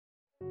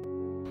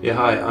Yeah,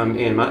 hi, I'm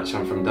Ian Mutch,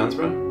 I'm from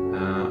Dunsborough.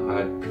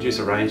 I produce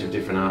a range of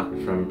different art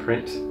from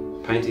print,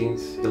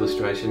 paintings,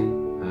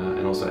 illustration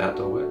and also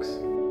outdoor works.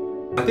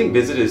 I think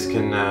visitors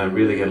can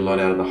really get a lot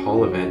out of the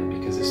whole event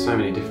because there's so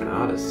many different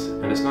artists,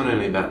 and it's not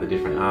only about the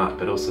different art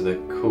but also the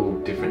cool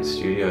different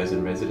studios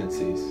and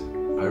residencies.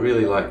 I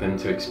really like them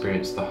to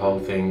experience the whole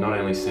thing, not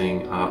only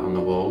seeing art on the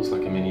walls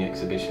like a mini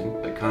exhibition,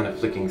 but kind of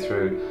flicking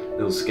through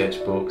little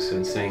sketchbooks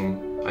and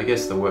seeing, I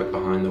guess, the work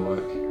behind the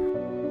work.